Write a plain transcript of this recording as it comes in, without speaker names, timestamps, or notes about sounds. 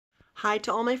Hi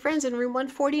to all my friends in room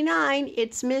 149.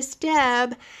 It's Miss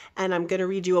Deb, and I'm going to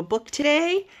read you a book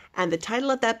today. And the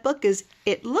title of that book is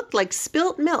It Looked Like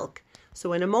Spilt Milk.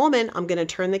 So in a moment, I'm going to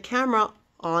turn the camera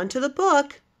onto the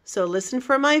book. So listen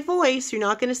for my voice. You're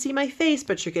not going to see my face,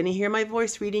 but you're going to hear my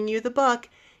voice reading you the book.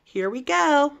 Here we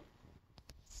go.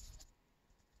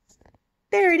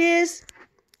 There it is.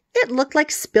 It Looked Like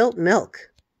Spilt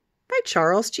Milk by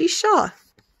Charles G. Shaw.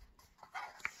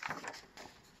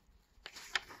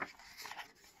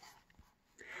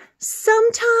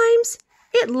 Sometimes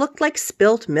it looked like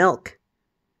spilt milk,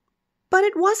 but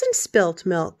it wasn't spilt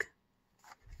milk.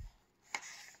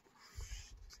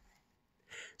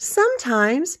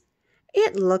 Sometimes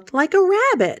it looked like a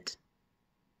rabbit,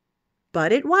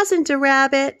 but it wasn't a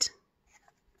rabbit.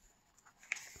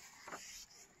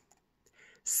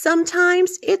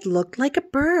 Sometimes it looked like a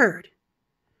bird,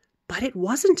 but it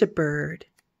wasn't a bird.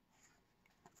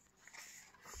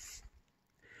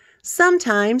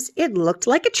 Sometimes it looked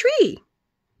like a tree,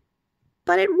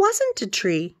 but it wasn't a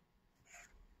tree.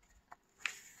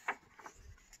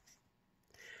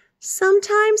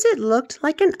 Sometimes it looked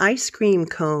like an ice cream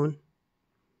cone,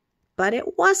 but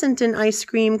it wasn't an ice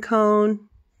cream cone.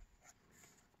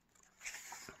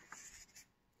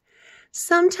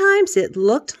 Sometimes it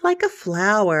looked like a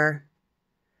flower,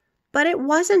 but it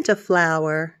wasn't a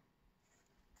flower.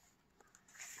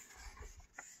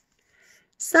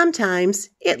 Sometimes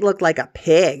it looked like a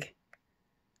pig,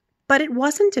 but it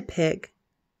wasn't a pig.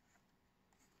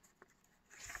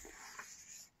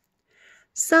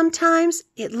 Sometimes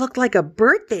it looked like a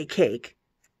birthday cake,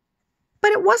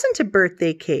 but it wasn't a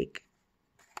birthday cake.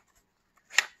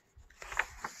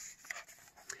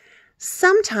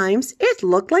 Sometimes it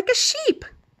looked like a sheep,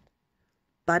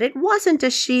 but it wasn't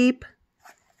a sheep.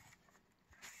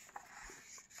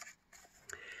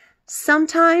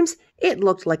 Sometimes it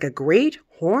looked like a great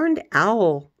horned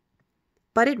owl,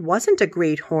 but it wasn't a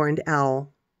great horned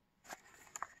owl.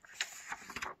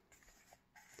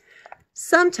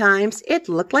 Sometimes it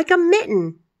looked like a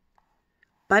mitten,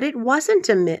 but it wasn't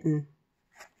a mitten.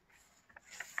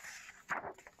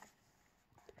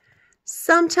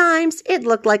 Sometimes it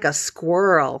looked like a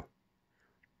squirrel,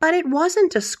 but it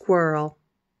wasn't a squirrel.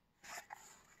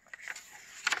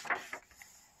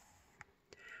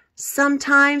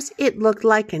 Sometimes it looked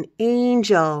like an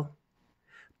angel,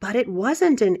 but it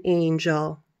wasn't an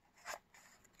angel.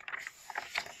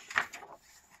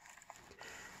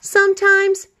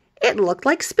 Sometimes it looked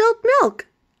like spilt milk,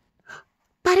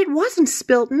 but it wasn't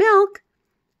spilt milk.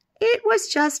 It was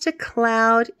just a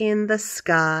cloud in the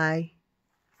sky.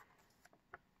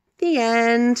 The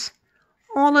end.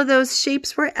 All of those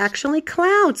shapes were actually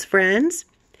clouds, friends.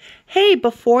 Hey,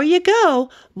 before you go,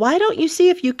 why don't you see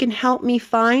if you can help me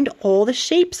find all the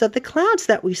shapes of the clouds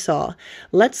that we saw?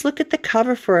 Let's look at the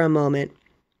cover for a moment.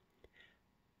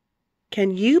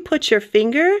 Can you put your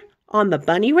finger on the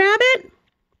bunny rabbit?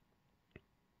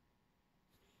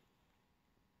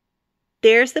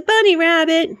 There's the bunny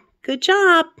rabbit. Good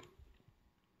job.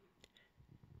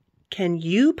 Can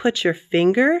you put your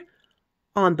finger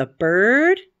on the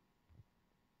bird?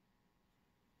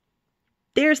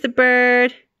 There's the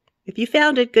bird. If you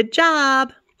found it, good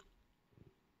job.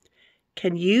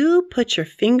 Can you put your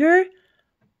finger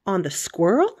on the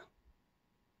squirrel?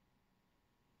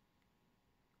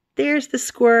 There's the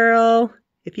squirrel.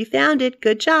 If you found it,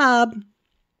 good job.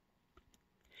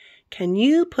 Can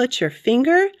you put your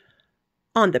finger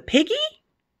on the piggy?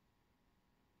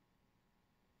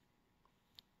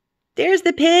 There's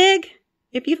the pig.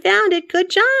 If you found it, good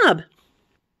job.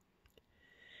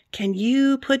 Can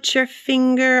you put your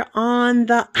finger on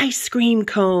the ice cream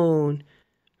cone?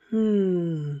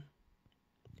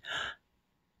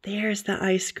 There's the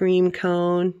ice cream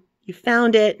cone. You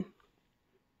found it.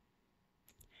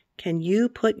 Can you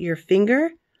put your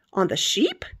finger on the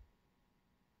sheep?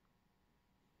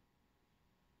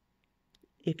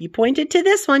 If you pointed to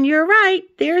this one, you're right.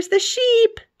 There's the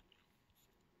sheep.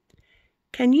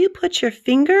 Can you put your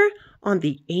finger on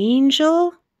the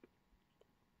angel?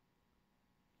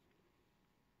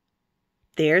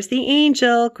 There's the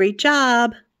angel. Great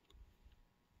job.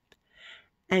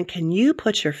 And can you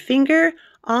put your finger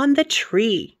on the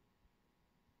tree?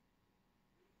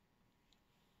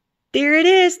 There it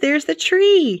is. There's the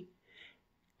tree.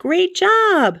 Great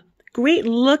job. Great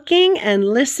looking and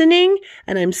listening.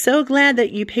 And I'm so glad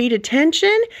that you paid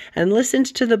attention and listened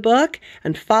to the book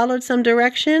and followed some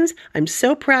directions. I'm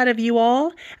so proud of you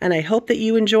all. And I hope that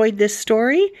you enjoyed this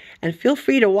story. And feel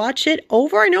free to watch it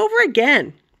over and over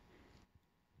again.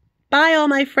 Bye, all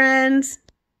my friends.